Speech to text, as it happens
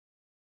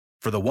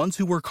For the ones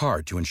who work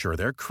hard to ensure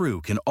their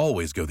crew can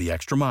always go the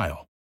extra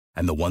mile,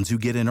 and the ones who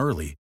get in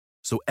early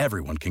so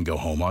everyone can go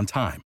home on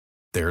time,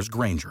 there's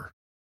Grainger,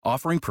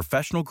 offering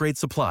professional-grade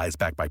supplies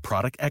backed by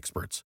product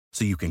experts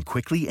so you can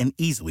quickly and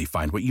easily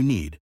find what you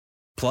need.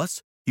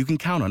 Plus, you can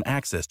count on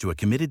access to a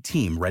committed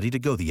team ready to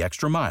go the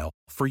extra mile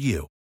for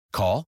you.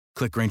 Call,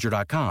 click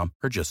Grainger.com,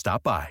 or just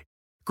stop by.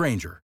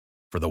 Grainger,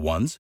 for the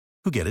ones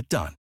who get it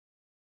done.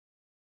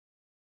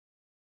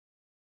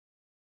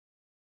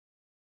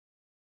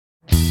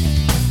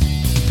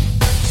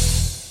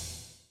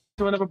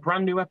 To another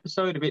brand new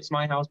episode of It's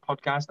My House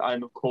podcast.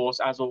 I'm, of course,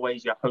 as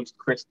always, your host,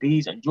 Chris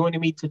Dees, and joining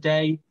me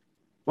today,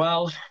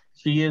 well,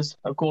 she is,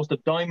 of course, the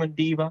Diamond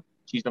Diva.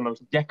 She's the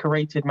most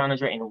decorated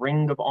manager in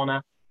Ring of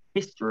Honor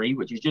history,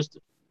 which is just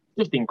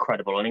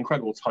incredible, an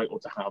incredible title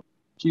to have.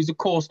 She's, of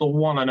course, the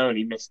one and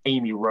only Miss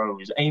Amy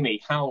Rose.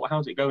 Amy,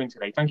 how's it going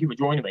today? Thank you for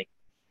joining me.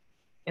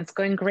 It's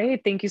going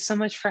great. Thank you so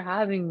much for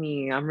having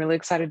me. I'm really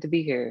excited to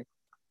be here.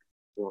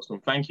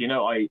 Awesome. Thank you.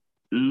 No, I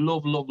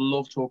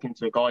love talking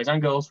to guys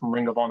and girls from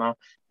Ring of Honor.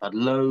 I've had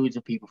loads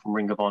of people from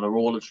Ring of Honor,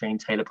 all of Shane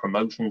Taylor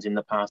Promotions in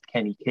the past,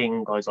 Kenny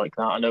King, guys like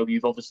that. I know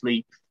you've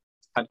obviously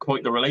had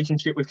quite the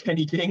relationship with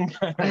Kenny King.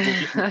 We'll get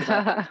into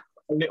that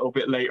a little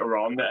bit later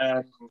on.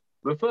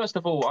 But first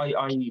of all, I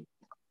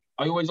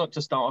always like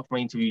to start off my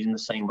interviews in the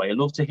same way. I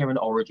love to hear an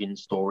origin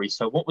story.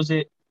 So what was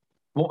it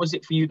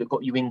for you that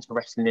got you into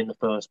wrestling in the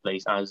first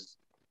place as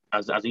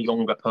a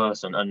younger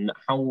person, and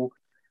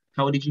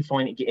how did you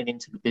find it getting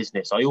into the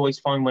business? I always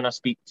find when I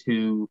speak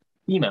to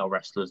female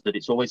wrestlers that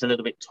it's always a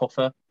little bit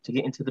tougher to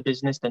get into the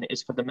business than it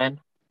is for the men.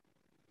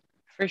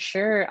 For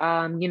sure.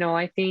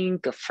 I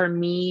think for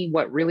me,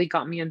 what really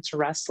got me into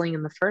wrestling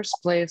in the first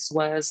place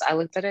was I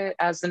looked at it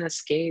as an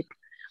escape.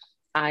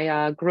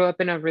 I grew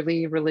up in a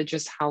really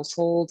religious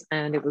household,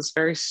 and it was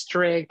very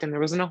strict, and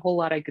there wasn't a whole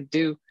lot I could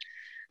do.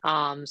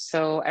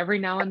 So every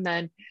now and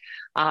then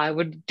I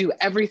would do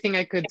everything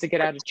I could to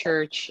get out of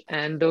church.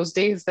 And those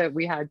days that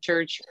we had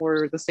church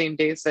were the same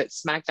days that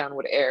SmackDown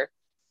would air.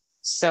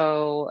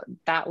 So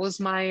that was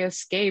my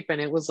escape.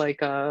 And it was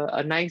like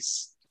a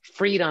nice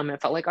freedom.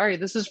 It felt like, all right,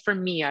 this is for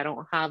me. I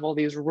don't have all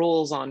these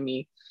rules on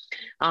me.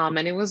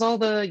 And it was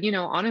all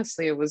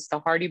honestly, it was the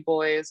Hardy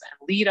Boys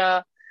and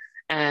Lita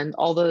and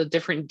all the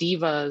different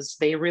divas.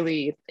 They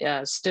really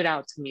stood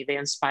out to me. They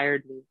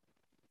inspired me.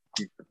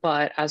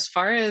 But as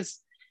far as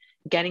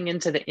getting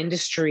into the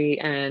industry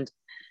and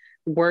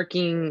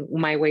working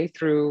my way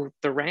through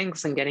the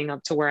ranks and getting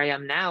up to where I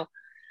am now,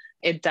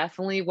 it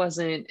definitely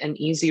wasn't an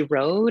easy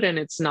road, and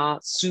it's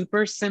not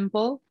super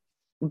simple.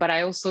 But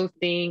I also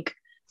think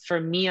for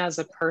me as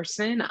a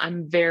person,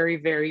 I'm very,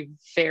 very,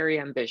 very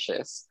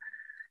ambitious,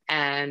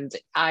 and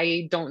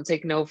I don't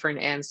take no for an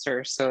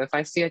answer. So if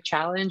I see a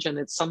challenge and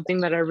it's something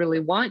that I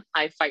really want,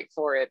 I fight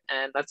for it.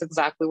 And that's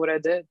exactly what I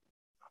did.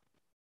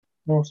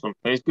 Awesome.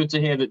 It's good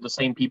to hear that the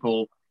same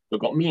people that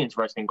got me into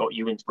wrestling got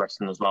you into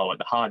wrestling as well. Like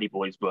the Hardy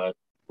Boys were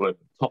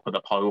top of the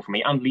pile for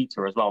me, and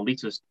Lita as well.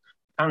 Lita's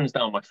hands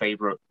down my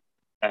favourite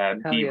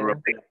diva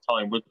of the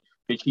time. But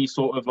she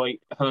sort of like,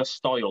 her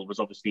style was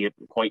obviously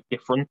quite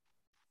different.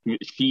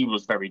 She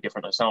was very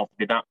different herself.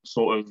 Did that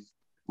sort of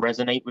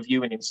resonate with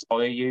you and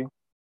inspire you?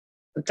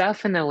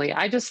 Definitely.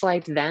 I just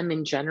liked them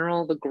in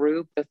general. The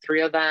group, the three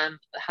of them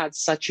had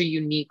such a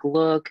unique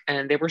look,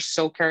 and they were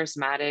so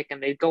charismatic,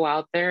 and they'd go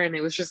out there and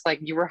it was just like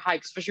you were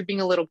hyped, especially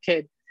being a little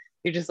kid.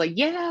 You're just like,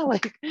 yeah,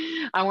 like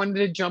I wanted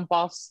to jump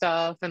off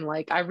stuff, and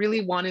like I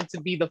really wanted to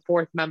be the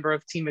fourth member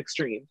of Team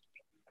Extreme.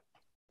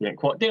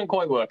 Didn't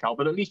quite work out,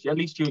 but at least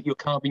you're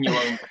carving your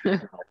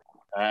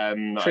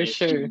own. For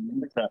sure.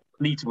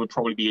 Lita would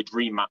probably be a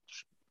dream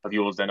match of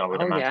yours then, I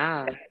would imagine.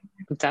 Yeah,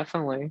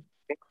 definitely.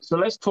 So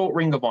let's talk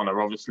Ring of Honor.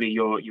 Obviously,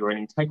 you're an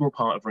integral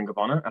part of Ring of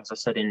Honor, as I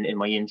said in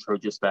my intro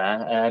just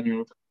there.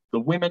 The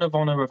Women of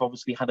Honor have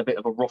obviously had a bit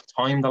of a rough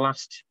time the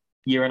last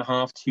year and a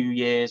half, 2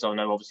 years. I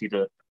know obviously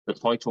the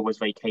title was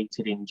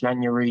vacated in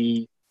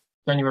January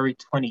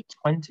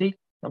 2020,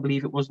 I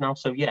believe it was now.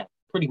 So yeah,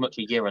 pretty much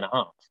a year and a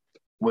half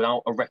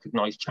without a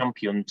recognised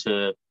champion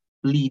to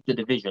lead the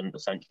division,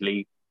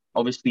 essentially.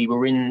 Obviously,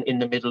 we're in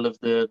the middle of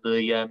the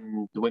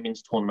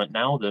women's tournament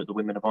now, the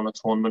Women of Honor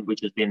tournament,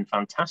 which has been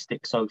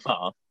fantastic so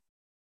far.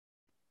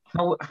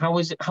 How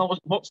is it?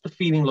 What's the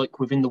feeling like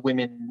within the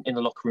women in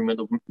the locker room at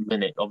the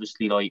minute?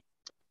 Obviously, like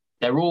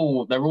they're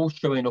all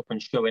showing up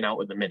and showing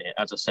out at the minute.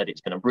 As I said,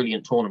 it's been a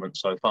brilliant tournament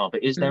so far.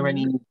 But is there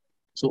any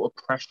sort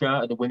of pressure?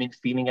 Are the women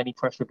feeling any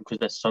pressure because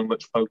there's so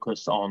much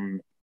focus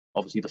on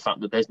obviously the fact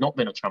that there's not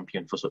been a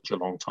champion for such a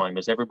long time?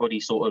 Is everybody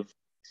sort of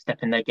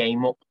stepping their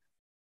game up?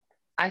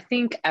 I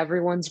think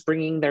everyone's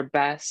bringing their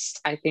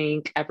best. I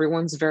think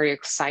everyone's very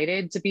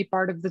excited to be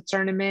part of the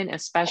tournament,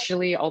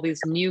 especially all these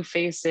new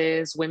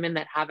faces, women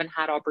that haven't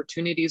had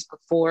opportunities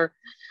before.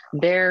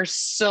 They're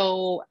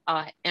so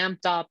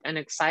amped up and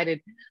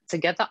excited to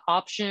get the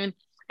option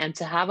and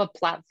to have a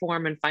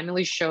platform and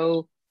finally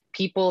show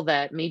people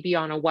that maybe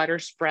on a wider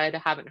spread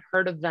haven't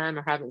heard of them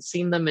or haven't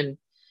seen them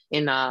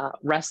in a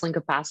wrestling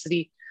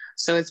capacity.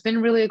 So it's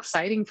been really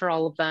exciting for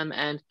all of them.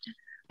 And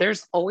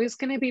there's always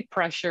going to be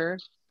pressure.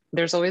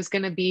 There's always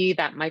going to be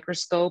that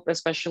microscope,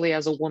 especially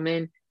as a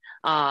woman.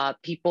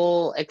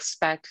 People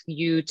expect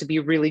you to be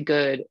really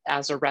good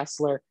as a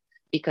wrestler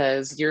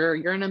because you're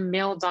in a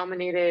male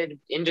dominated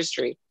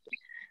industry.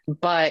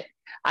 But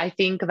I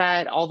think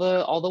that all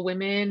the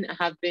women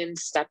have been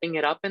stepping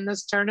it up in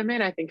this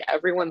tournament. I think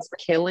everyone's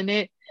killing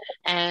it.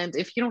 And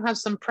if you don't have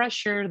some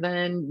pressure,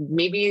 then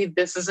maybe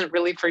this isn't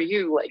really for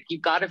you. Like you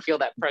got to feel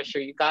that pressure.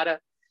 You gotta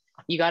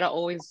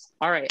always,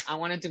 all right, I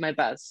want to do my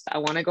best. I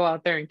want to go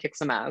out there and kick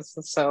some ass.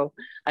 So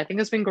I think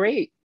it's been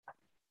great.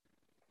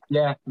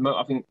 Yeah,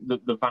 I think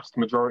the vast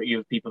majority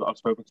of people that I've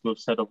spoken to have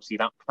said obviously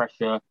that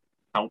pressure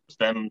helps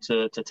them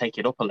to take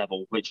it up a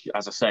level, which,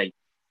 as I say,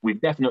 we've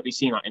definitely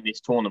seen that in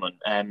this tournament.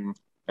 And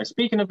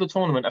speaking of the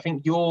tournament, I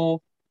think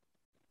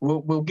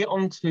we'll get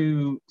on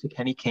to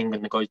Kenny King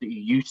and the guys that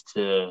you used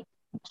to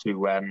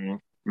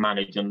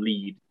manage and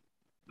lead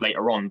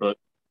later on, but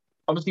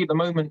obviously at the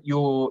moment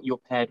you're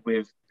paired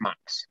with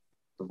Max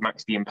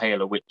the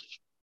Impaler, which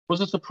was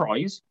a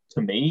surprise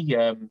to me.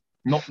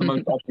 Not the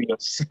most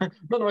obvious, not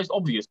the most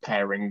obvious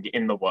pairing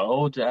in the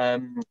world.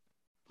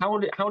 How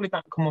did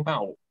that come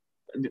about?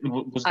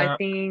 Was I that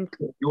think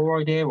your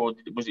idea, or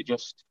was it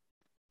just?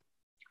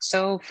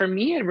 so for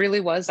me, it really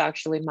was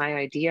actually my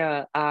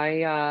idea.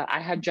 I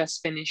had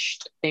just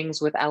finished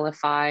things with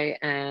LFI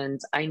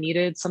and I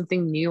needed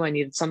something new. I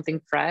needed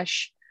something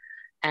fresh.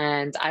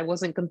 And I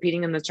wasn't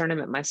competing in the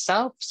tournament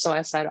myself. So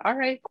I said, all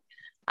right,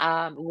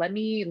 let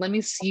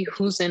me see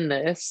who's in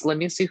this. Let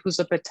me see who's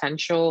a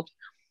potential,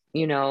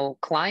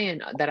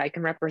 client that I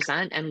can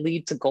represent and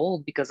lead to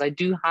gold because I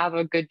do have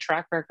a good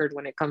track record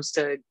when it comes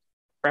to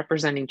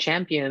representing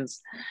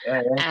champions.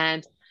 Yeah, yeah.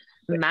 And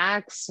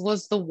Max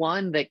was the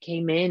one that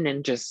came in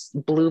and just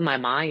blew my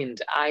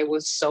mind. I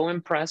was so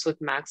impressed with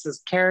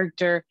Max's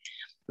character,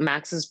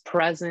 Max's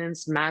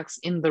presence. Max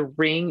in the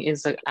ring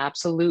is an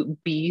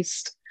absolute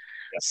beast.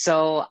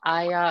 So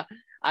I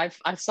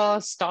saw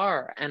a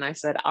star and I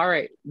said, all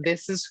right,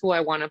 this is who I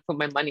want to put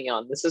my money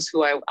on. This is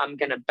who I'm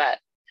going to bet.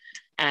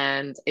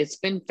 And it's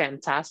been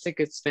fantastic.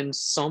 It's been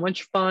so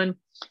much fun.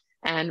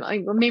 And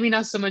maybe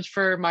not so much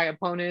for my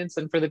opponents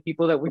and for the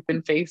people that we've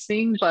been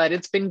facing, but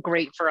it's been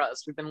great for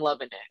us. We've been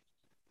loving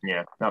it.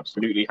 Yeah,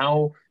 absolutely.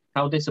 How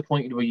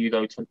disappointed were you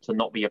though to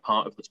not be a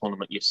part of the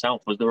tournament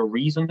yourself? Was there a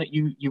reason that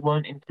you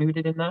weren't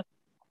included in that?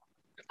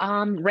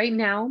 Right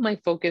now, my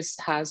focus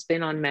has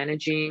been on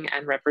managing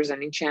and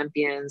representing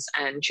champions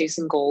and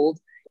chasing gold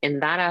in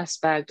that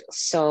aspect.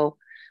 So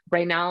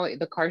right now,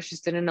 the cards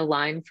just didn't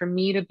align for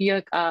me to be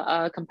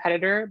a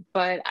competitor,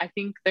 but I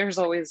think there's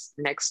always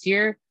next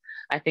year.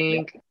 I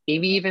think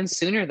maybe even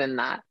sooner than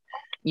that.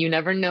 You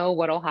never know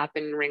what'll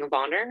happen in Ring of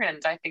Honor.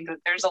 And I think that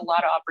there's a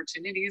lot of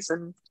opportunities.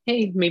 And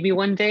hey, maybe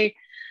one day,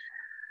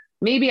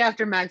 maybe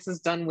after Max is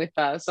done with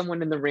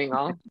someone in the ring,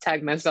 I'll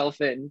tag myself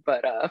in.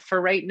 But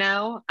for right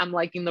now, I'm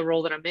liking the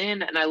role that I'm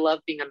in, and I love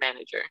being a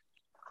manager.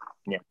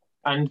 Yeah,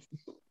 and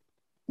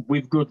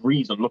with good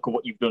reason. Look at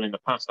what you've done in the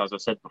past. As I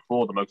said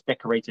before, the most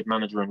decorated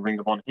manager in Ring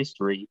of Honor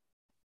history,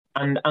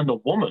 and a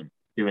woman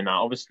doing that.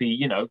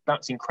 Obviously,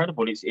 that's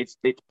incredible. It's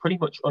pretty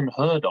much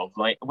unheard of.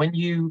 Like when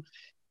you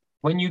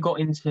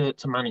got into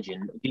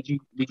managing, did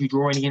you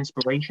draw any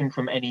inspiration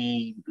from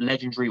any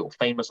legendary or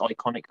famous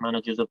iconic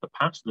managers of the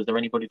past? Was there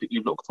anybody that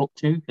you looked up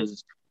to?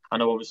 Because I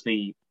know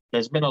obviously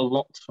there's been a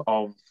lot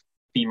of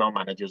female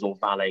managers or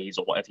valets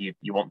or whatever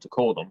you want to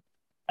call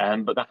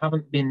them, but there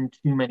haven't been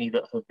too many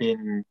that have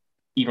been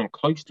even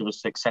close to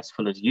as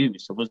successful as you.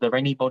 So was there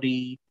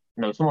anybody,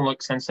 someone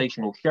like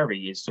Sensational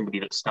Sherry is somebody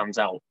that stands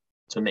out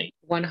to me?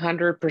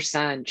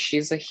 100%.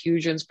 She's a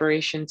huge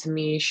inspiration to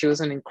me. She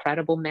was an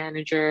incredible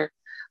manager.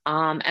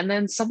 And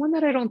then someone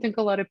that I don't think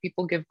a lot of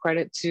people give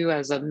credit to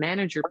as a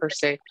manager per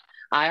se,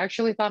 I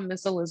actually thought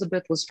Miss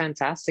Elizabeth was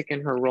fantastic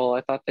in her role.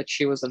 I thought that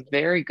she was a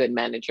very good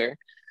manager.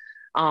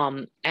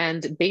 And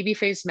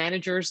babyface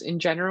managers in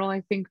general,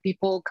 I think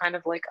people kind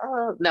of like,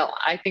 oh, no,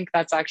 I think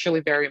that's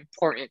actually very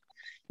important.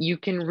 You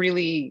can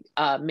really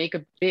make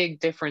a big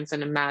difference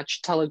in a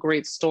match, tell a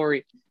great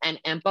story, and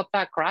amp up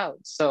that crowd.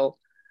 So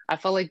I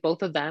felt like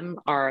both of them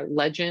are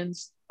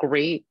legends,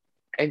 great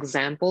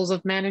examples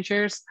of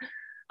managers.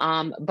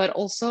 But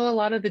also a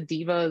lot of the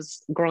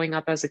divas growing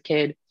up as a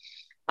kid,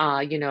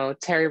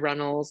 Terry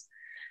Runnels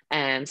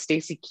and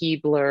Stacy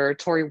Keibler,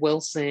 Tori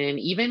Wilson,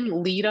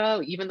 even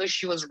Lita, even though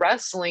she was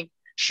wrestling,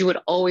 she would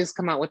always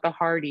come out with the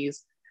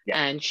Hardys. Yeah.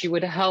 And she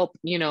would help,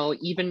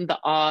 even the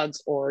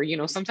odds or,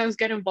 sometimes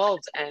get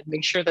involved and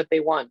make sure that they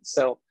won.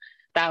 So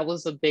that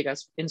was a big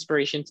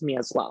inspiration to me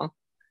as well.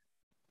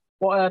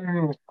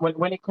 Well,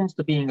 when it comes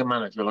to being a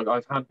manager, like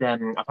I've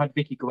had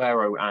Vicky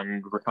Guerrero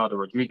and Ricardo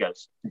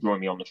Rodriguez join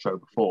me on the show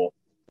before,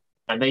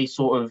 and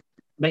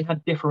they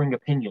had differing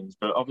opinions.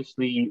 But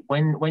obviously,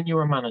 when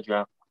you're a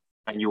manager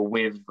and you're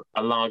with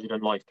a larger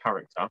than life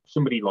character,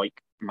 somebody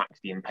like Max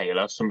the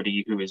Impaler,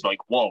 somebody who is like,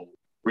 whoa,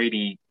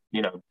 really,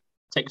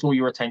 takes all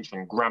your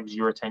attention, grabs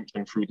your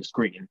attention through the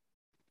screen.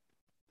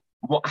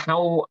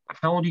 How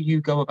do you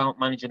go about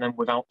managing them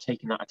without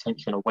taking that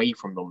attention away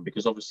from them?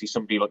 Because obviously,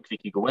 somebody like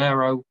Vicky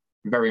Guerrero,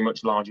 very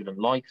much larger than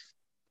life.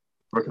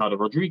 Ricardo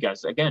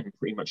Rodriguez, again,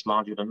 pretty much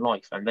larger than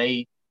life. And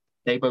they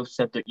both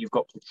said that you've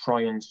got to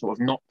try and sort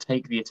of not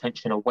take the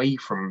attention away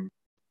from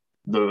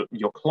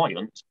your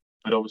client,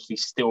 but obviously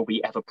still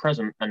be ever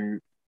present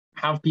and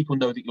have people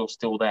know that you're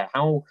still there.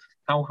 How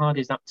hard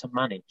is that to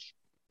manage?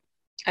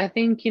 I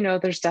think,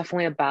 there's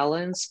definitely a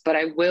balance, but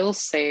I will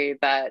say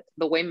that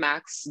the way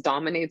Max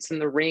dominates in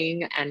the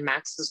ring and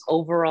Max's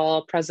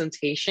overall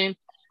presentation,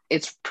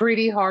 it's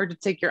pretty hard to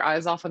take your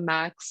eyes off of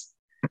Max.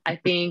 I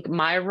think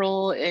my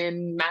role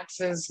in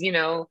Max's,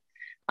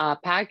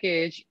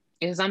 package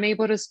is I'm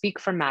able to speak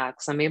for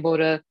Max. I'm able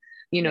to,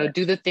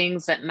 do the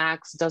things that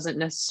Max doesn't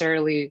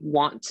necessarily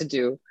want to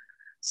do.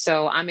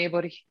 So I'm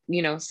able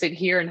to, sit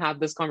here and have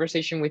this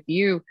conversation with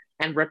you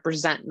and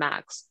represent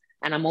Max.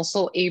 And I'm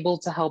also able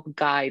to help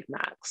guide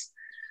Max.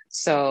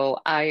 So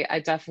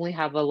I definitely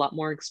have a lot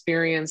more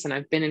experience, and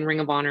I've been in Ring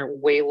of Honor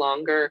way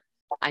longer.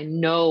 I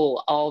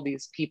know all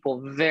these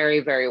people very,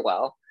 very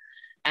well.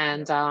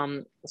 And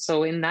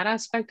so in that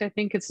aspect, I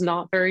think it's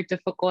not very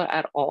difficult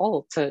at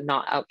all to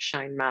not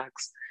outshine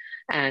Max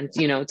and,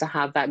 to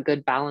have that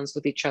good balance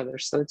with each other.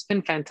 So it's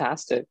been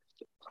fantastic.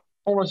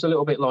 Almost a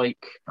little bit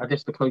like, I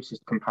guess the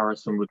closest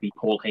comparison would be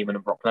Paul Heyman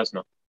and Brock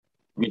Lesnar.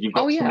 You've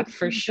got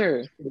for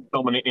sure.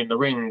 Dominant in the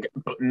ring,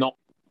 but not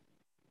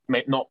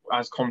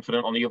as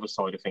confident on the other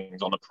side of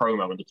things, on the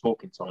promo and the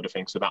talking side of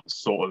things. So that's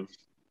sort of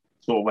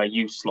where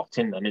you slot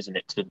in then, isn't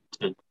it?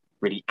 To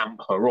really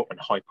amp her up and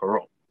hype her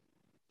up.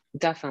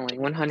 Definitely,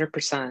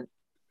 100%.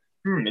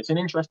 It's an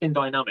interesting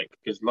dynamic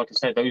because, like I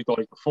said, those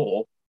guys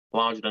before,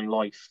 larger than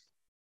life,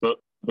 but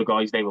the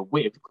guys they were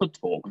with could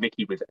talk.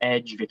 Vicky with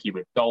Edge, Vicky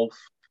with Dolph.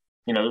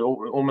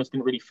 Almost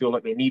didn't really feel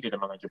like they needed a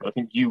manager, but I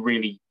think you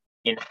really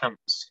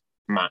enhance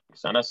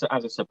Max. And as I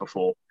said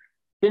before,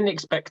 didn't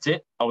expect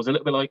it. I was a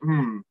little bit like,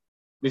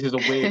 this is a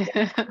weird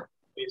one.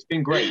 It's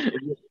been great.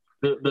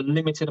 The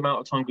limited amount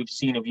of time we've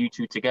seen of you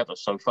two together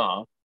so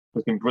far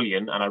has been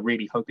brilliant, and I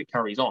really hope it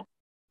carries on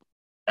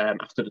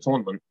after the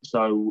tournament.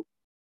 So,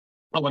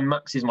 and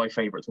Max is my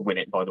favourite to win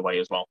it, by the way,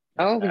 as well.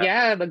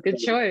 The good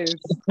choice.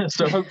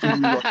 So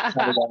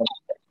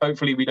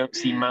hopefully we don't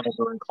see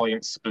manager and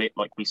client split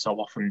like we so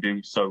often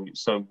do so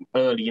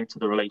early into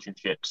the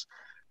relationships.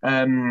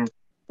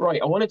 Right,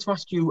 I wanted to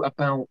ask you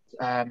about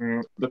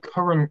there's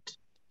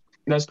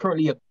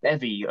currently a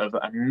bevy of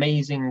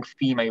amazing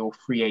female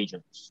free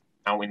agents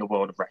out in the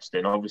world of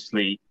wrestling.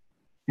 Obviously,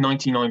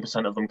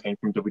 99% of them came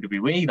from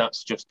WWE.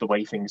 That's just the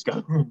way things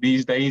go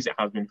these days. It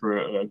has been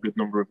for a good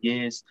number of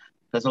years.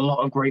 There's a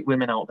lot of great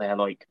women out there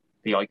like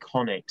the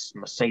Iconics,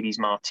 Mercedes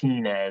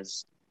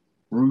Martinez,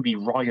 Ruby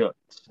Riott,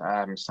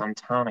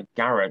 Santana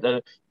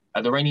Garrett.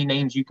 Are there any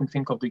names you can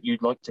think of that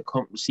you'd like to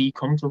come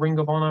to Ring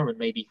of Honor and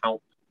maybe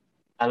help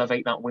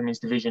elevate that women's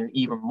division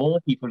even more?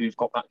 People who've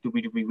got that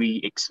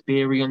WWE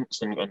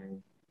experience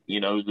and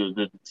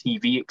the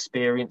TV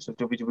experience of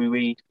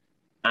WWE.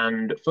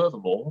 And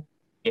furthermore,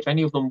 if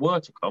any of them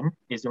were to come,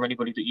 is there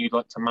anybody that you'd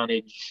like to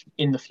manage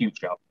in the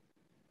future?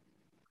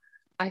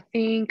 I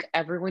think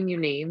everyone you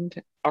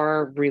named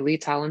are really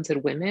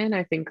talented women.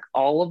 I think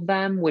all of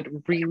them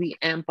would really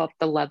amp up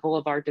the level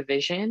of our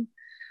division.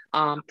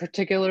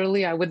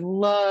 Particularly, I would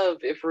love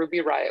if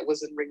Ruby Riott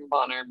was in Ring of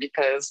Honor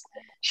because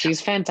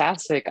she's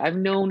fantastic. I've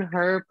known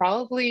her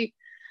probably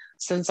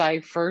since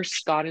I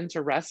first got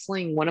into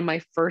wrestling. One of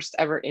my first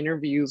ever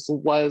interviews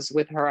was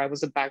with her. I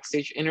was a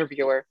backstage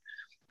interviewer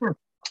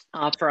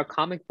for a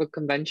comic book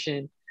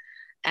convention.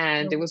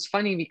 And it was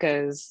funny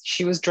because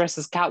she was dressed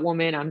as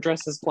Catwoman. I'm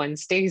dressed as Gwen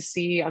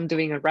Stacy. I'm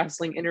doing a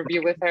wrestling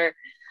interview with her.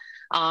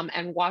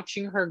 And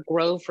watching her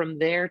grow from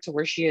there to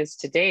where she is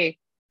today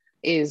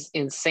is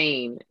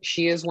insane.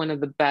 She is one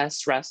of the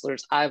best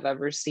wrestlers I've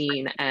ever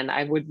seen. And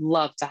I would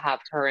love to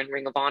have her in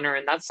Ring of Honor.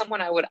 And that's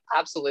someone I would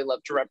absolutely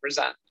love to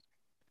represent.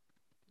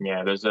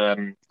 Yeah, there's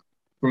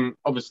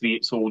obviously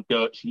it's all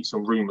dirt sheets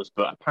and rumors,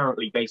 but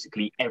apparently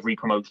basically every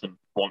promotion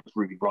wants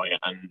Ruby Riott,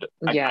 and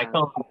I can't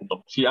hold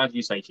them. She, as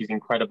you say, she's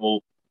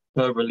incredible.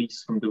 Her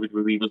release from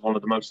WWE was one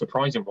of the most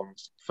surprising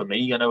ones for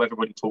me. I know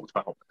everybody talked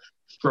about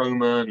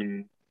Strowman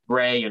and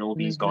Bray and all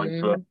these guys,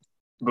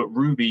 but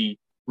Ruby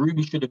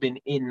should have been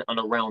in and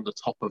around the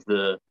top of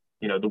the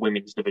the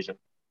women's division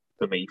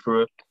for me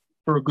for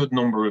a good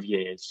number of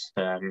years.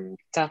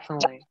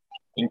 Definitely.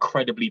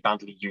 Incredibly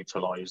badly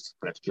utilized,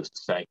 let's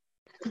just say.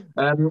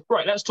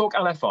 Right, let's talk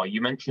LFI. You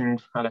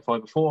mentioned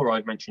LFI before.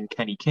 I've mentioned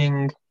Kenny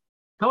King.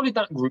 How did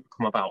that group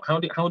come about?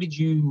 How did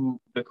you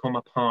become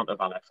a part of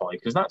LFI?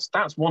 Because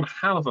that's one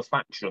hell of a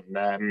faction.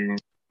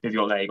 You've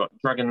got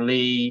Dragon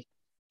Lee,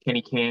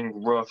 Kenny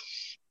King,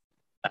 Rush,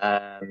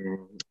 La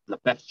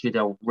Bestia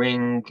del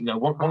Ring.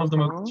 One of the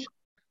most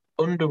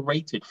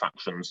underrated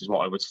factions is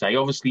what I would say.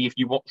 Obviously, if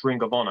you watch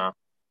Ring of Honor,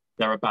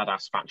 they're a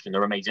badass faction.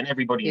 They're amazing.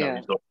 Everybody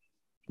knows them.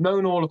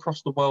 Known all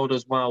across the world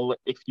as well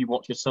if you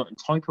watch a certain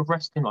type of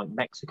wrestling, like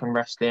Mexican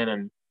wrestling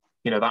and,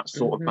 that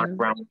sort of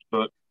background.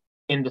 But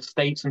in the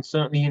States and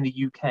certainly in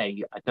the UK,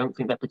 I don't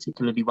think they're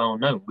particularly well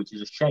known, which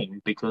is a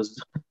shame because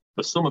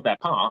the sum of their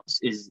parts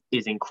is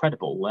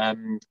incredible.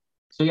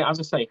 So, yeah, as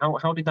I say,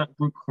 how did that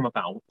group come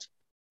about?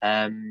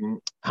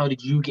 How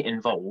did you get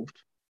involved?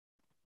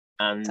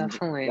 And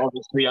Definitely.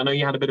 obviously, I know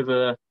you had a bit of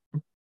a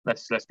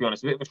let's be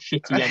honest, a bit of a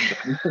shitty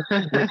ending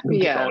with the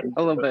Yeah, guys.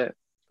 a little bit.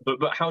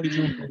 But how did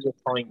you enjoy your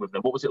time with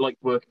them? What was it like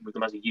working with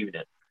them as a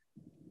unit?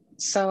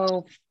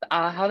 So,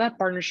 how that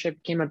partnership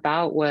came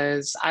about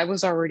was I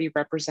was already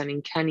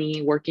representing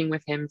Kenny, working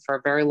with him for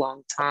a very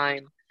long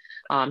time.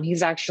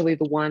 He's actually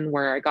the one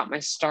where I got my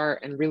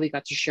start and really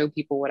got to show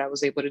people what I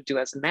was able to do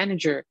as a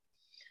manager.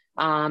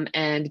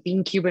 And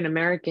being Cuban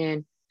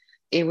American,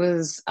 it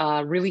was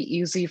really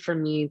easy for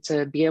me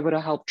to be able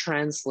to help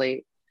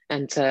translate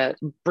and to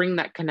bring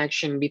that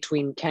connection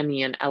between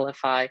Kenny and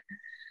LFI.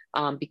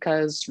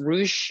 Because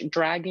Rouge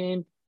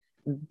Dragon,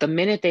 the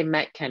minute they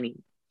met Kenny,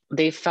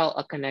 they felt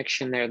a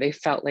connection there. They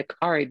felt like,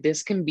 all right,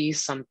 this can be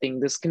something,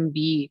 this can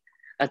be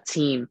a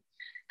team.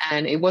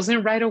 And it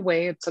wasn't right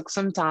away. It took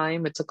some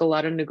time. It took a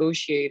lot of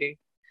negotiating,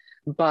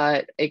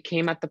 but it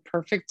came at the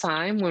perfect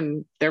time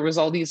when there was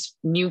all these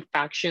new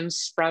factions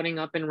sprouting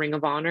up in Ring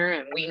of Honor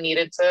and we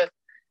needed to,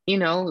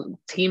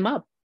 team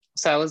up.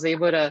 So I was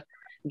able to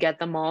get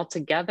them all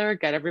together,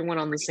 get everyone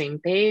on the same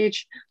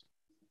page.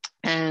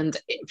 And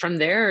from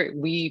there,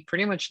 we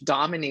pretty much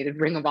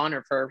dominated Ring of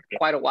Honor for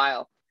quite a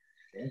while.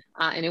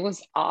 And it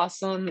was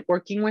awesome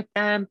working with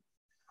them.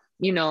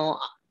 You know,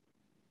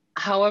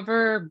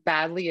 however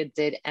badly it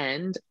did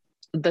end,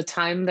 the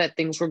time that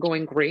things were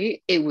going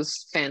great, it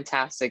was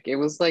fantastic. It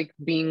was like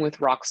being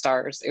with rock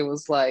stars. It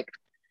was like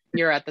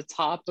you're at the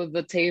top of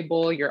the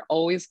table, you're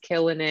always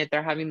killing it.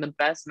 They're having the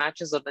best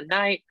matches of the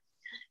night.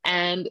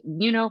 And,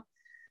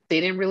 they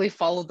didn't really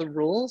follow the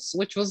rules,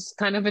 which was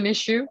kind of an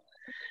issue.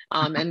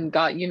 And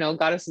got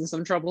us in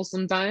some trouble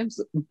sometimes,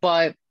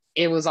 but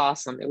it was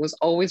awesome. It was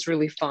always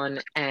really fun,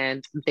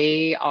 and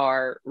they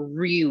are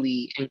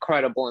really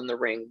incredible in the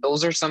ring.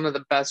 Those are some of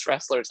the best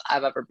wrestlers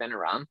I've ever been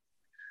around.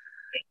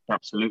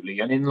 Absolutely.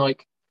 And in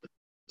like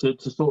to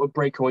sort of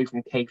break away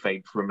from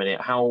kayfabe for a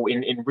minute, how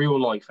in real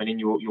life and in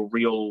your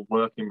real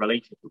working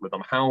relationship with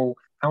them, how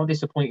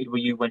disappointed were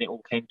you when it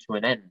all came to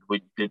an end?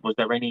 Was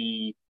there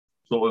any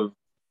sort of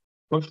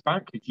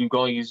pushback? Did you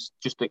guys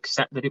just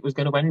accept that it was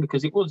going to end?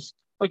 Because it was,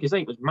 like you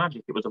say, it was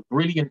magic. It was a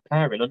brilliant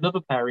pairing.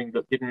 Another pairing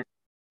that didn't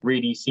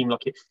really seem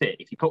like it fit.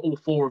 If you put all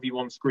four of you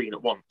on screen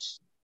at once,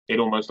 it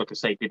almost, like I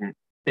say, didn't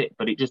fit,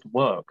 but it just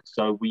worked.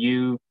 So were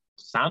you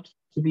sad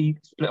to be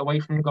split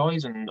away from the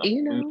guys? And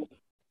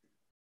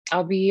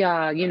I'll be,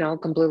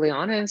 completely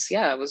honest.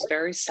 Yeah, it was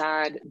very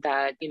sad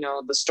that,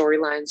 the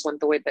storylines went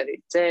the way that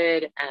it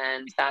did.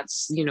 And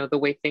that's, the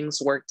way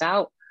things worked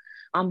out.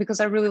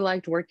 Because I really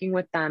liked working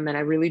with them. And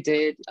I really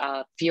did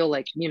feel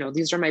like,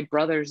 these are my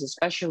brothers,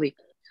 especially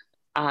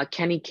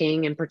Kenny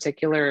King in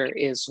particular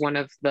is one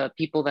of the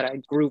people that I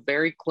grew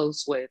very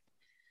close with,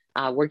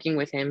 working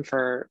with him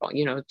for,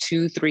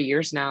 2-3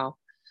 years now.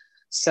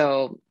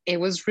 So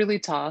it was really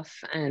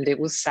tough and it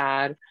was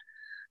sad.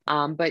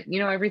 But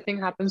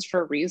everything happens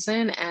for a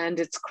reason and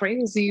it's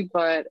crazy,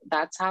 but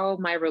that's how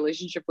my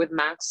relationship with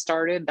Max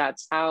started.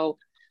 That's how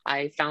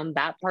I found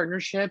that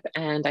partnership.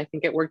 And I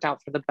think it worked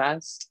out for the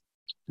best.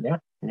 Yeah.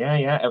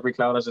 Every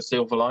cloud has a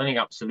silver lining.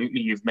 Absolutely.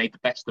 You've made the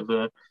best of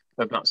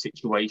that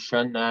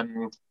situation.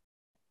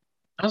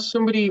 As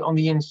somebody on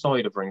the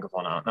inside of Ring of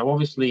Honor, now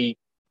obviously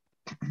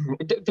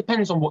it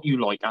depends on what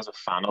you like as a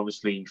fan.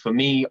 Obviously, for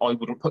me, I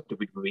wouldn't put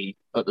WWE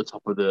at the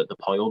top of the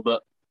pile,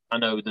 but I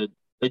know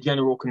the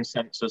general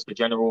consensus, the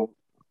general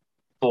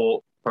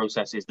thought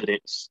process is that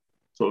it's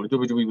sort of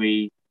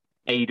WWE,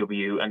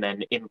 AEW, and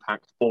then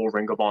Impact or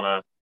Ring of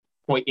Honor,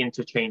 quite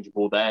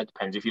interchangeable there.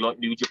 Depends if you like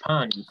New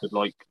Japan, you could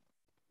like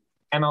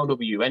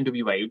MLW,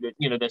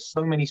 NWA. There's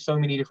so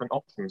many different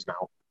options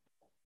now.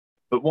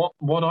 But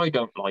what I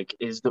don't like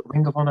is that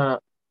Ring of Honor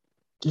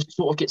just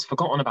sort of gets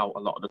forgotten about a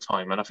lot of the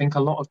time. And I think a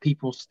lot of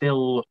people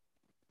still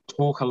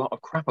talk a lot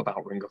of crap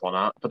about Ring of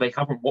Honor, but they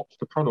haven't watched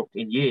the product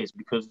in years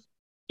because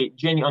it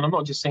genuinely, and I'm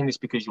not just saying this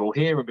because you're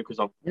here and because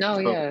I've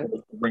spoken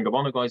to Ring of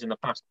Honor guys in the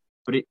past,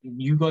 but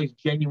you guys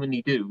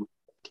genuinely do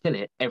kill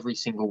it every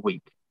single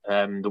week.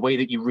 The way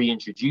that you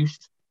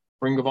reintroduced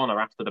Ring of Honor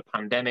after the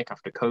pandemic,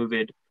 after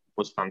COVID,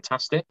 was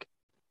fantastic.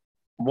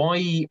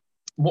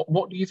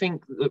 What do you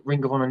think that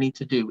Ring of Honor need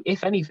to do,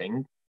 if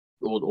anything,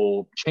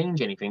 or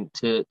change anything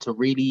to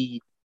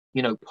really,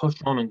 push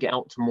on and get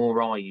out to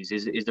more eyes?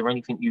 Is there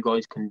anything you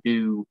guys can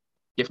do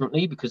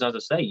differently? Because as I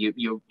say,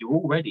 you're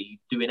already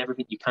doing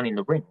everything you can in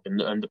the ring, and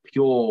the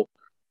pure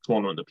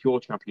tournament, the pure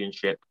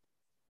championship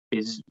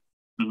is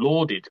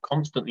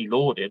constantly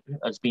lauded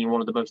as being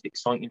one of the most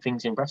exciting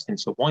things in wrestling.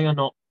 So why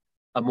are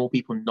more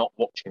people not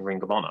watching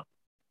Ring of Honor?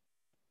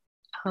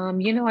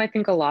 I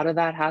think a lot of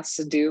that has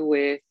to do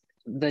with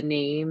the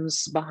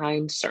names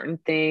behind certain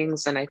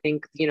things. And I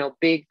think,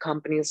 big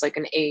companies like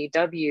an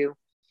AEW,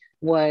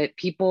 what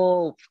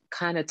people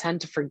kind of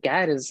tend to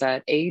forget is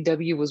that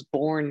AEW was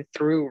born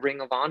through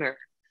Ring of Honor.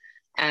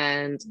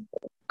 And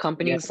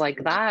companies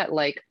like that,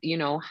 like,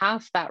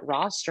 half that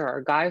roster are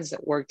guys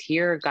that worked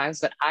here, guys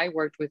that I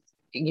worked with,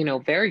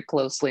 very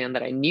closely and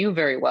that I knew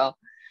very well.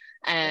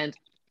 And,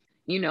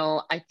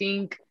 I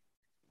think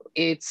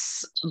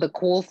it's the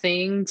cool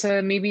thing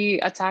to maybe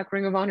attack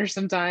Ring of Honor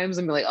sometimes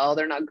and be like, oh,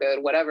 they're not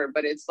good, whatever.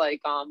 But it's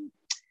like,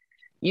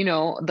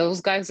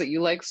 those guys that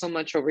you like so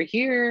much over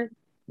here,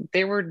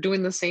 they were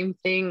doing the same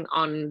thing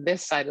on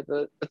this side of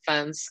the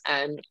fence,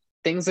 and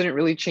things didn't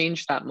really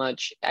change that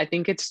much. I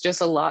think it's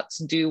just a lot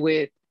to do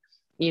with,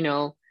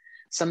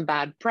 some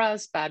bad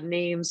press, bad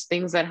names,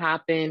 things that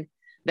happen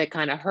that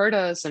kind of hurt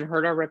us and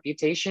hurt our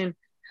reputation.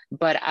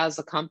 But as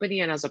a company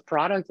and as a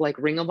product like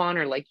Ring of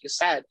Honor, like you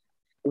said,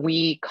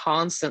 we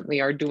constantly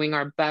are doing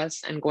our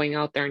best and going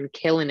out there and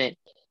killing it.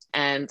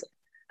 And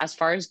as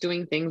far as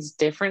doing things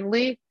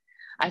differently,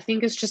 I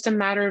think it's just a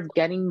matter of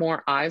getting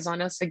more eyes on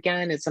us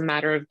again. It's a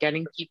matter of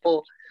getting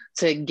people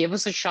to give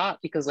us a shot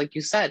because, like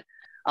you said,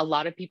 a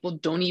lot of people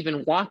don't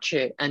even watch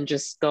it and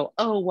just go,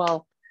 oh,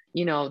 well,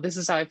 this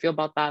is how I feel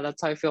about that.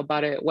 That's how I feel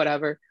about it,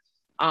 whatever.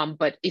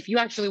 But if you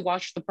actually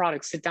watch the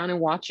product, sit down and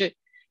watch it,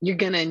 you're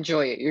going to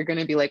enjoy it. You're going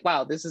to be like,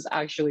 wow, this is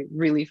actually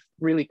really,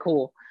 really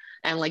cool.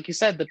 And like you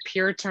said, the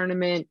Pure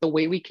tournament, the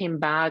way we came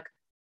back,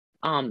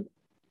 and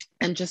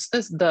just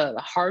the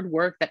hard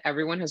work that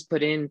everyone has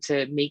put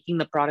into making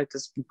the product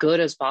as good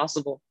as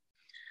possible.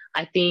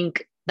 I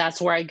think that's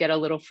where I get a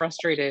little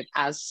frustrated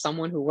as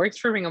someone who works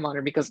for Ring of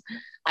Honor, because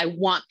I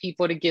want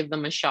people to give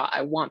them a shot.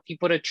 I want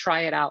people to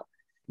try it out.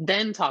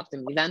 Then talk to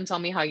me. Then tell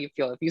me how you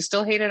feel. If you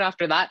still hate it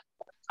after that,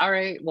 all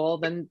right, well,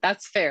 then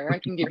that's fair. I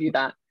can give you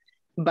that.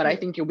 But I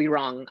think you'll be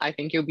wrong. I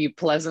think you'll be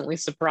pleasantly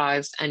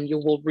surprised and you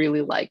will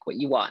really like what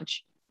you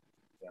watch.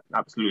 Yeah,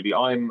 absolutely.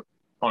 I'm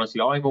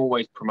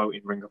always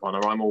promoting Ring of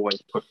Honor. I'm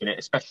always pushing it,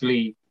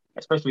 especially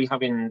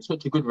having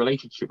such a good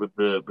relationship with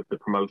the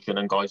promotion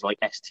and guys like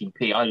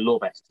STP. I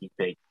love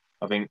STP.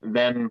 I think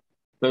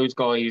those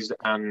guys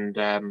and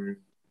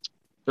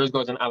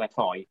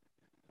LFI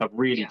have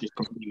really just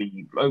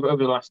completely over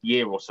the last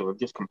year or so have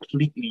just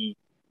completely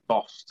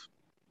bossed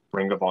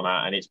Ring of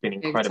Honor, and it's been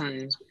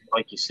incredible.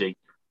 Like you see,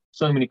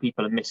 so many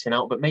people are missing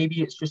out, but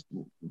maybe it's just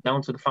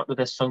down to the fact that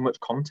there's so much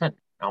content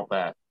out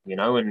there,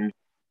 and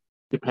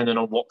depending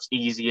on what's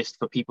easiest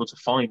for people to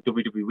find.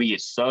 WWE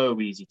is so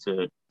easy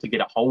to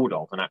get a hold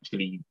of and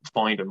actually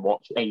find and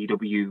watch.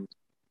 AEW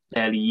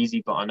fairly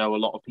easy, but I know a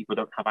lot of people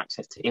don't have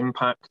access to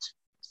Impact.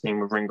 Same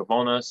with Ring of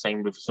Honor,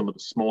 same with some of the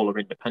smaller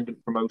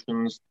independent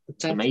promotions.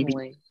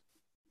 Definitely.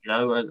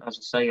 So maybe, as I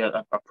say,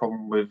 a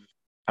problem with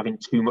having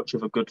too much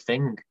of a good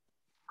thing.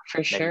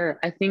 For sure.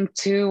 I think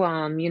too,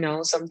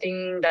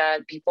 something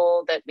that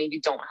people that maybe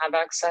don't have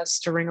access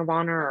to Ring of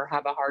Honor or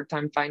have a hard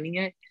time finding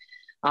it,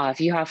 if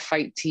you have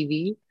Fight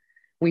TV,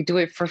 we do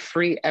it for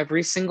free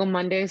every single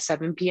Monday,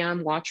 7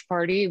 p.m. watch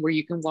party where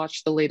you can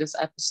watch the latest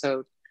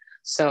episode.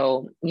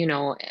 So,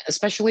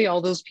 especially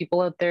all those people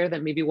out there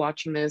that may be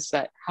watching this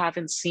that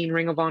haven't seen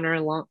Ring of Honor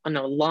in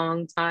a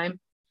long time,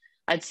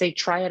 I'd say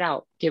try it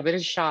out, give it a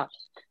shot.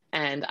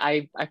 And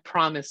I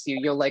promise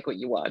you'll like what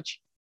you watch.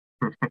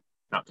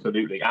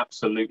 Absolutely.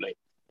 As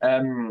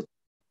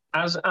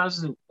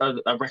a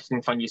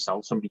wrestling fan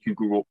yourself, somebody who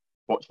grew up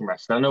watching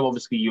wrestling, I know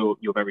obviously you're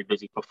very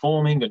busy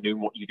performing and doing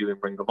what you do in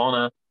Ring of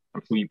Honor.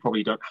 I'm sure you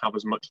probably don't have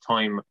as much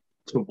time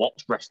to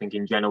watch wrestling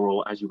in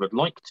general as you would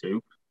like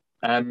to.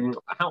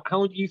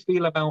 How do you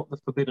feel about the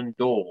Forbidden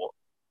Door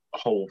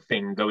whole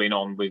thing going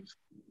on with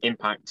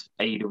Impact,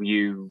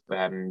 AEW,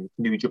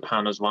 New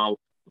Japan as well?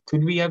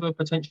 Could we ever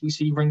potentially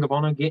see Ring of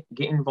Honor get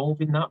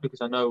involved in that?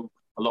 Because I know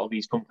a lot of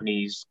these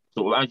companies,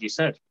 sort of, as you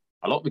said,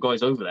 a lot of the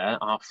guys over there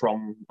are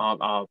from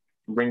our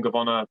Ring of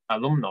Honor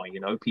alumni,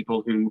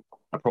 people who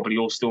are probably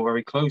all still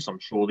very close. I'm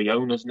sure the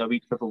owners know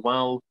each other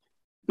well,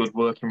 good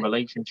working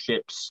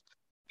relationships.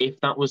 If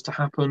that was to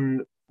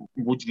happen,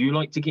 would you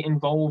like to get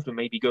involved and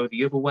maybe go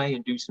the other way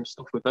and do some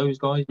stuff with those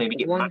guys? Maybe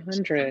get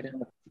 100.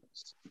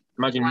 Max.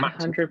 Imagine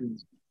 100.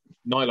 Max,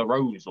 Nyla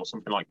Rose or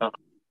something like that.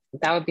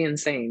 That would be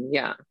insane.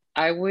 Yeah.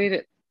 I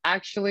would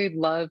actually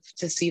love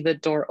to see the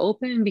door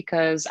open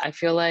because I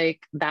feel like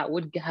that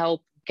would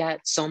help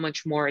get so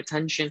much more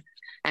attention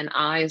and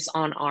eyes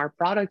on our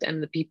product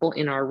and the people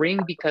in our ring,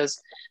 because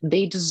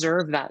they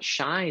deserve that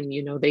shine.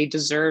 They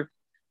deserve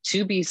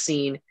to be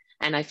seen.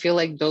 And I feel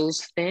like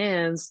those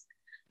fans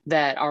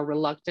that are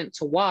reluctant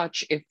to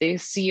watch, if they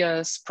see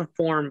us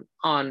perform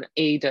on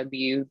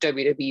AEW,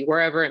 WWE,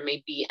 wherever it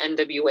may be,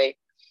 NWA,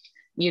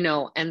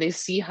 and they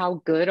see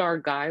how good our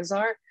guys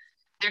are,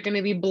 they're going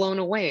to be blown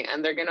away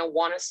and they're going to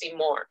want to see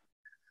more.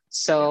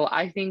 So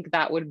I think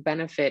that would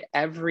benefit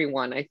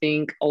everyone. I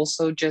think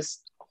also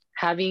just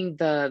having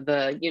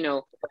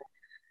the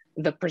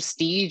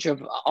prestige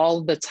of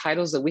all the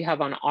titles that we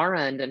have on our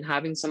end and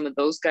having some of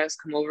those guys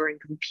come over and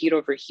compete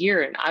over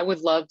here. And I would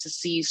love to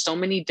see so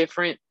many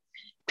different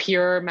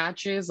pure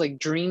matches, like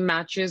dream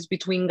matches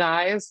between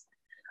guys.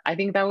 I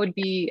think that would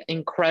be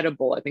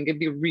incredible. I think it'd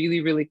be really,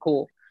 really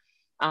cool.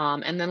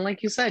 And then,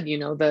 like you said,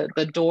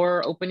 the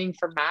door opening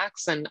for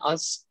Max and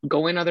us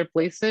going other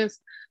places,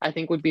 I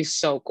think would be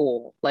so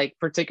cool. Like,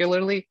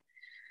 particularly,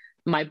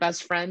 my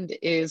best friend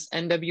is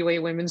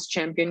NWA Women's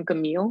Champion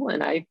Camille,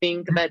 and I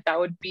think that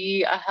would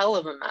be a hell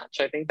of a match.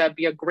 I think that'd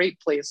be a great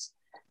place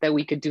that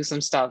we could do some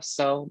stuff.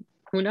 So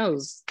who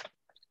knows?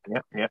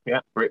 Yeah.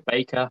 Britt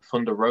Baker,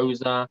 Thunder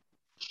Rosa,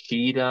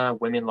 Shida,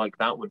 women like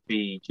that would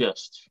be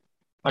just,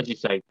 as you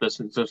say, there's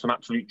some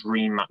absolute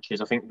dream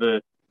matches. I think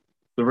the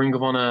Ring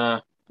of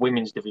Honor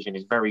women's division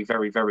is very,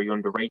 very, very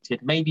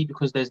underrated. Maybe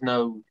because there's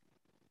no,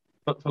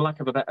 but for lack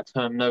of a better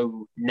term,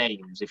 no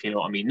names, if you know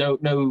what I mean. No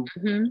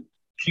Hmm.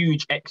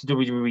 huge ex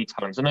WWE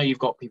talents. I know you've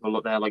got people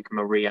up there like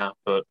Maria,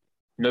 but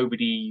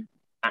nobody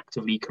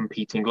actively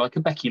competing like a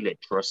Becky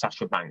Lynch or a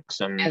Sasha Banks.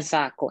 And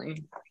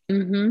Exactly.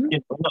 Hmm.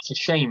 that's a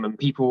shame. And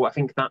people, I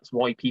think that's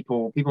why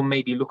people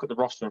maybe look at the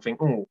roster and think,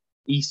 oh,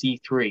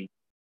 EC3,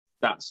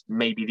 that's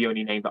maybe the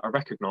only name that I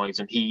recognise,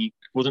 and he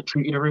wasn't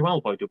treated very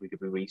well by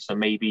WWE, so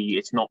maybe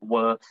it's not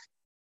worth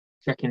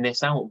checking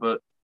this out.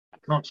 But I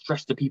can't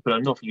stress to people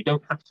enough, you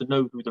don't have to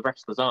know who the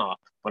wrestlers are.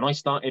 When I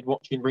started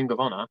watching Ring of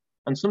Honor,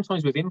 and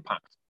sometimes with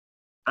Impact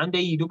and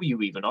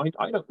AEW even, I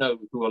don't know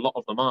who a lot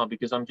of them are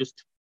because I'm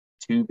just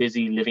too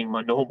busy living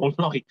my normal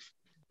life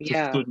to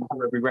Yeah. study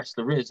who every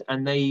wrestler is.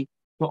 And they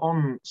put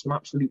on some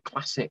absolute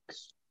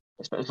classics,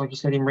 especially like you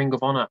said in Ring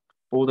of Honor,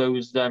 all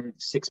those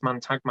 6-man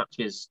tag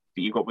matches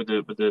that you got with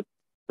the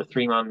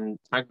 3-man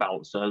tag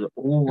belts are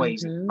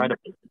always Hmm.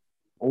 incredible,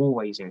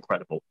 always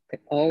incredible, They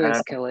uh,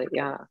 always kill it.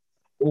 Yeah.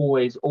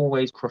 always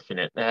crushing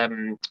it.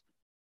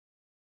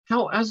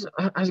 How as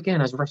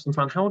again as a wrestling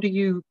fan, how do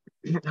you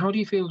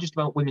feel just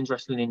about women's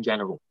wrestling in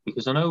general?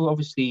 Because I know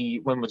obviously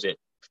when was it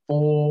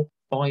 4,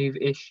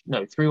 5-ish,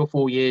 no 3 or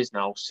 4 years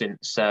now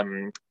since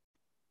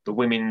the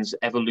women's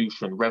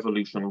revolution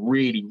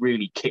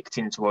really kicked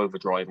into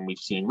overdrive, and we've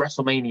seen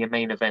WrestleMania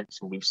main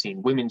events and we've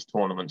seen women's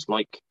tournaments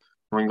like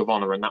Ring of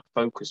Honor and that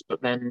focus.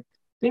 But then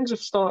things have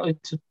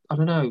started to, I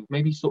don't know,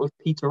 maybe sort of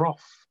peter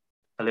off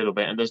a little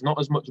bit, and there's not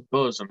as much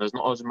buzz and there's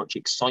not as much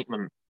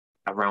excitement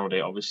around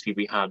it. Obviously,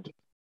 we had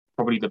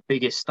probably the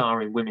biggest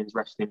star in women's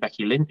wrestling,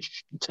 Becky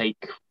Lynch,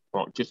 take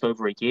what just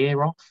over a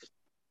year off,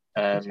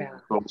 Yeah.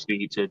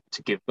 obviously to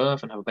give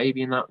birth and have a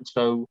baby and that.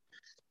 So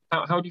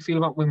how do you feel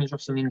about women's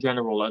wrestling in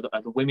general?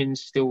 Are the women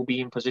still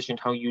being positioned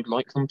how you'd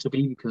like them to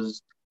be?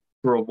 Because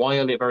for a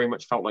while it very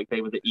much felt like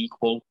they were the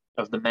equal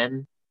of the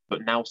men,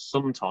 but now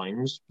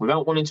sometimes,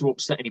 without wanting to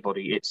upset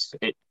anybody, it's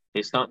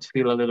starting to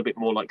feel a little bit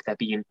more like they're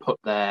being put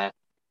there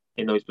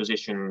in those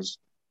positions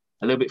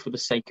a little bit for the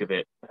sake of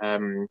it.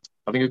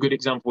 I think a good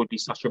example would be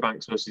Sasha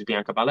Banks versus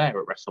Bianca Belair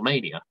at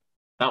WrestleMania.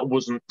 That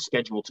wasn't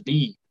scheduled to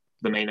be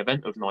the main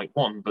event of night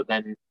one, but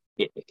then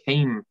it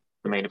became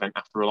the main event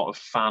after a lot of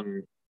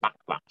fan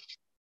backlash.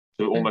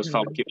 So it almost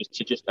felt like Hmm. it was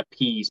to just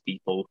appease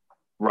people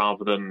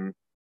rather than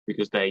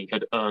because they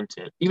had earned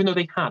it, even though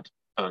they had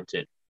earned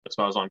it, as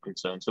far as I'm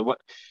concerned. So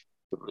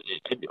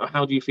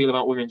how do you feel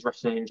about women's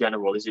wrestling in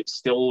general? Is it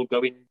still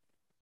going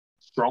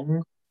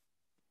strong?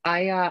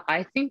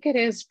 I think it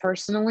is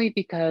personally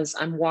because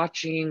I'm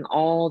watching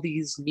all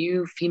these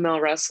new female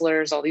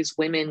wrestlers, all these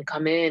women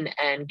come in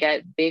and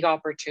get big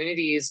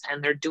opportunities,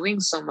 and they're doing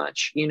so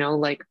much,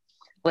 like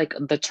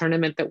the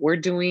tournament that we're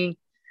doing,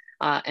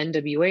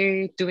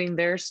 NWA doing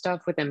their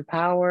stuff with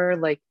Empower,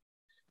 like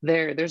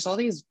there's all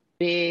these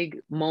big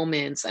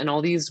moments and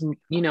all these,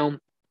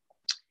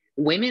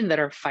 women that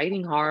are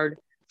fighting hard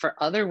for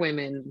other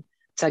women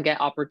to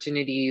get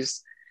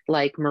opportunities.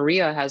 Like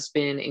Maria has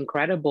been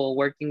incredible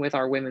working with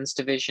our women's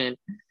division,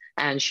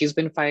 and she's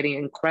been fighting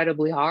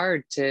incredibly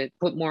hard to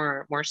put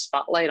more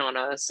spotlight on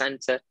us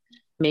and to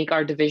make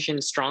our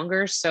division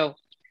stronger. So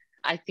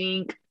I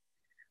think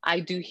I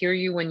do hear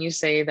you when you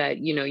say that,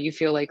 you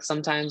feel like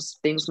sometimes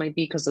things might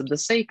be because of the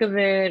sake of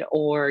it,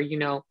 or,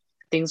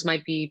 things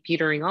might be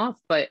petering off.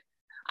 But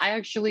I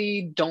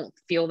actually don't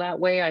feel that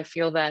way. I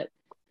feel that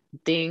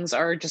things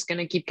are just going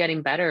to keep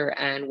getting better,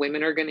 and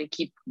women are going to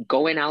keep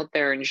going out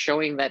there and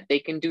showing that they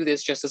can do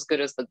this just as good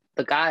as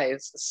the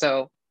guys.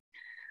 So,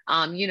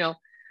 um, you know,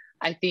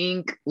 I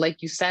think,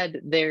 like you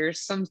said,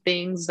 there's some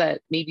things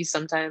that maybe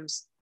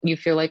sometimes you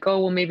feel like,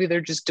 oh, well, maybe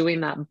they're just doing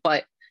that.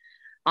 But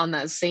on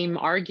that same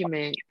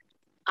argument,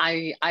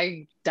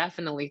 I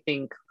definitely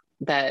think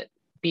that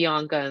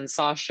Bianca and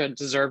Sasha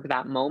deserve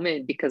that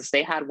moment because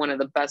they had one of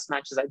the best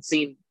matches I'd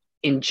seen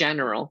in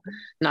general,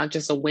 not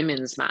just a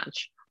women's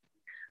match. Yeah.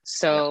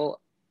 So,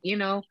 you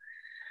know,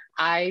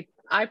 I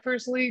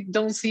personally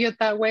don't see it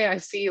that way. I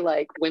see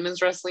like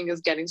women's wrestling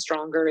is getting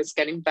stronger, it's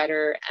getting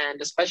better, and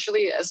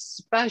especially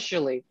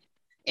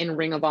in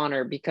Ring of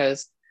Honor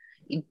because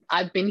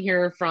I've been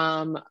here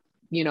from,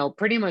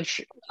 pretty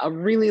much a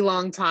really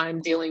long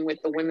time dealing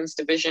with the women's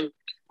division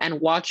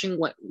and watching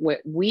what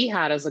we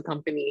had as a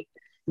company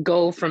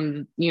go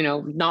from,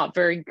 not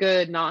very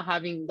good, not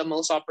having the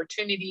most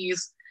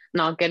opportunities,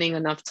 not getting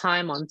enough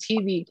time on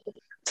TV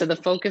to the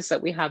focus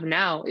that we have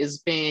now has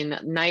been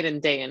night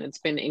and day, and it's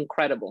been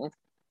incredible.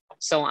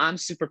 So I'm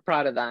super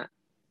proud of that.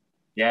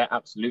 Yeah,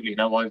 absolutely.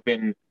 No,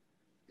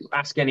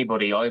 ask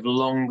anybody. I've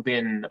long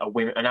been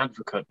an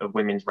advocate of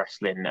women's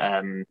wrestling.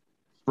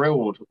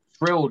 Thrilled,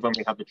 thrilled when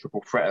we had the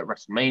triple threat at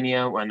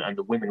WrestleMania and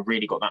the women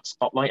really got that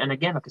spotlight. And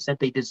again, like I said,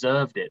 they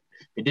deserved it.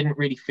 It didn't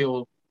really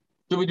feel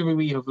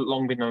WWE have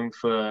long been known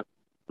for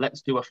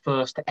let's do a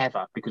first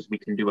ever because we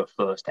can do a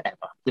first ever,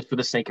 just for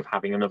the sake of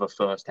having another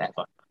first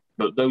ever.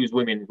 But those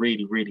women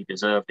really, really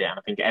deserved it. And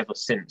I think ever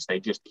since, they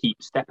just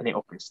keep stepping it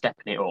up and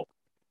stepping it up.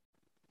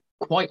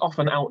 Quite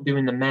often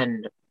outdoing the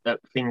men at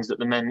things that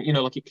the men,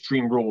 like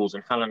Extreme Rules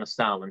and Hell in a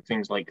Cell and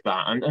things like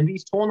that. And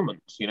these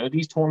tournaments,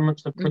 these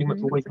tournaments have pretty much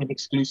always been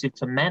exclusive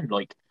to men,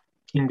 like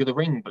King of the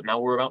Ring, but now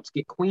we're about to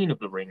get Queen of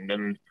the Ring,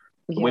 and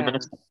the women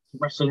are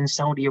wrestling in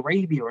Saudi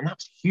Arabia, and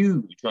that's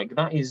huge. Like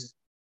that's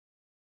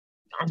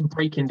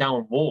breaking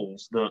down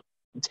walls that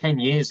 10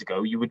 years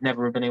ago you would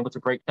never have been able to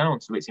break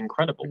down. So it's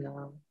incredible.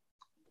 No.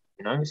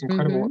 It's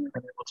incredible what they've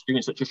been able to do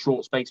in such a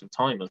short space of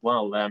time as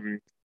well.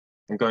 And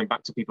going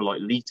back to people like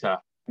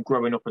Lita,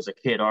 growing up as a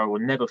kid, I will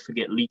never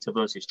forget Lita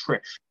versus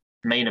Trish,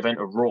 main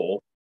event of Raw.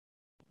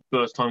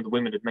 First time the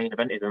women had main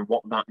evented, and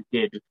what that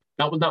did,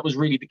 that was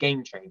really the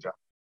game changer.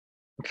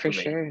 For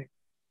sure.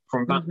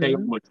 From that day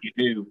onwards,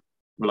 we're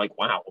like,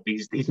 wow,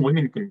 these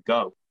women can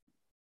go.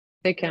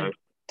 They can,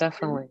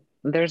 definitely.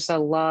 There's a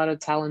lot of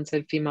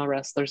talented female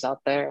wrestlers out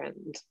there,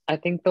 and I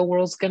think the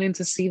world's getting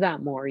to see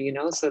that more,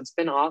 so it's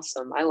been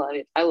awesome. I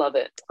love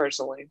it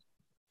personally.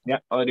 Yeah,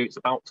 I do. It's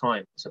about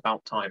time.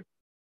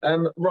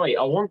 Right,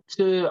 I want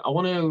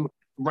to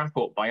wrap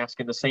up by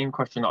asking the same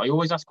question that I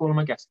always ask all of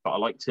my guests, but I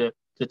like to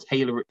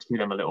tailor it to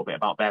them a little bit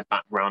about their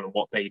background and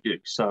what they do.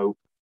 So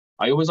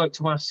I always like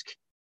to ask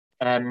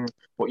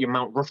what your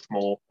Mount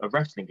Rushmore of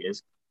wrestling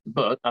is,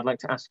 but I'd like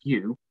to ask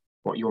you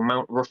what your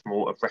Mount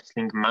Rushmore of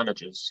wrestling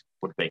managers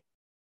would be.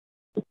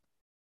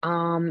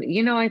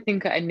 I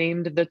think I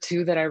named the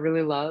two that I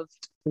really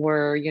loved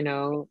were,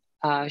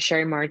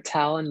 Sherry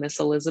Martel and Miss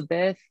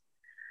Elizabeth.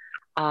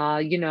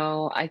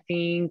 I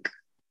think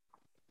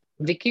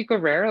Vicky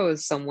Guerrero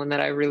is someone that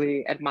I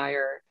really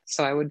admire,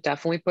 so I would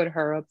definitely put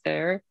her up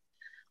there.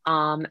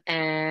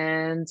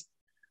 And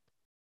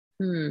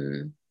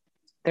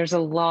there's a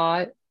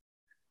lot.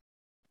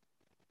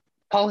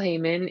 Paul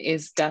Heyman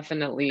is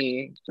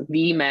definitely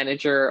the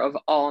manager of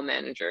all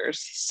managers,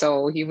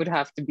 so he would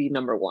have to be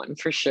number one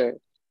for sure.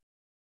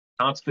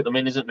 Hard to put them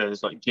in, isn't there?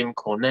 There's like Jim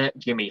Cornette,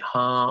 Jimmy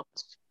Hart,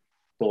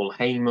 Paul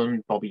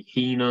Heyman, Bobby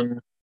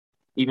Heenan,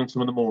 even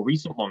some of the more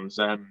recent ones.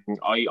 I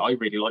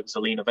really like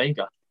Zelina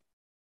Vega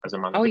as a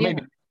manager. Oh, yeah.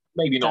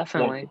 Maybe not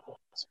definitely. One,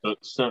 but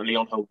certainly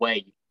on her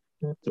way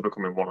to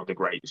becoming one of the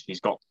greats.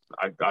 She's got.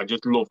 I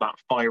just love that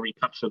fiery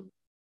passion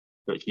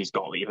that she's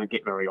got that you don't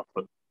get very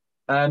often.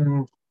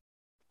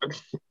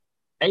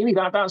 Amy,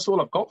 that's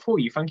all I've got for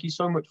you. Thank you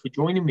so much for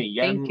joining me.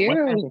 Thank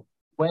you.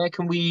 Where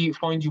can we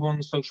find you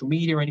on social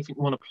media? Anything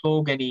you want to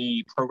plug?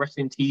 Any pro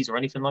wrestling tees or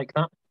anything like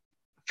that?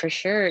 For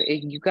sure.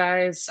 You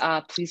guys,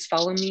 please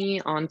follow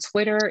me on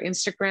Twitter,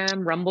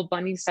 Instagram,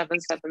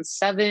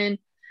 RumbleBunny777.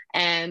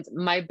 And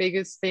my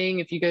biggest thing,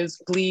 if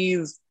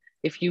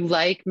you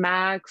like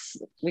Max,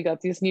 we got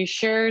these new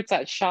shirts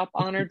at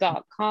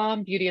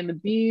shophonor.com, Beauty and the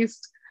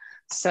Beast.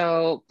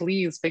 So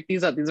please pick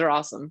these up. These are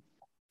awesome.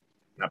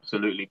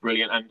 Absolutely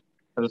brilliant. And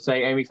as I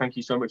say, Amy, thank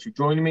you so much for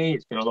joining me.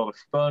 It's been a lot of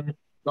fun.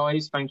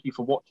 Guys, thank you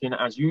for watching.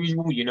 As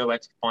usual, you know where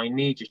to find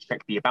me. Just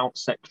check the About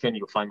section.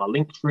 You'll find my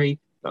link tree.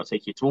 That'll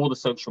take you to all the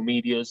social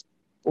medias,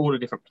 all the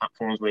different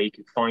platforms where you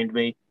can find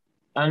me.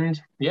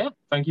 And yeah,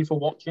 thank you for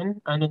watching.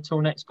 And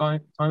until next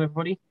time,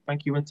 everybody,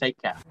 thank you and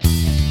take care.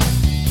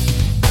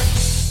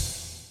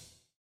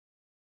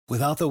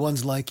 Without the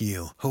ones like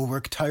you, who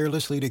work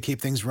tirelessly to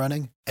keep things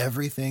running,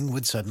 everything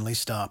would suddenly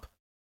stop.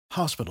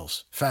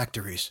 Hospitals,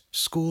 factories,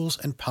 schools,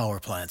 and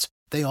power plants,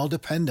 they all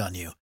depend on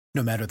you.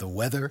 No matter the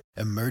weather,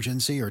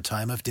 emergency, or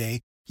time of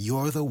day,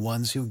 you're the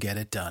ones who get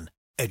it done.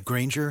 At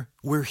Grainger,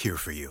 we're here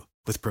for you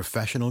with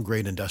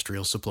professional-grade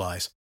industrial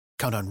supplies.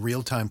 Count on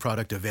real-time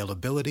product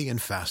availability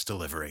and fast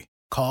delivery.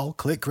 Call,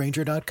 click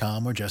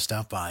Grainger.com, or just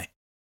stop by.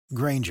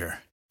 Grainger,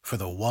 for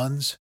the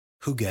ones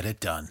who get it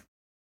done.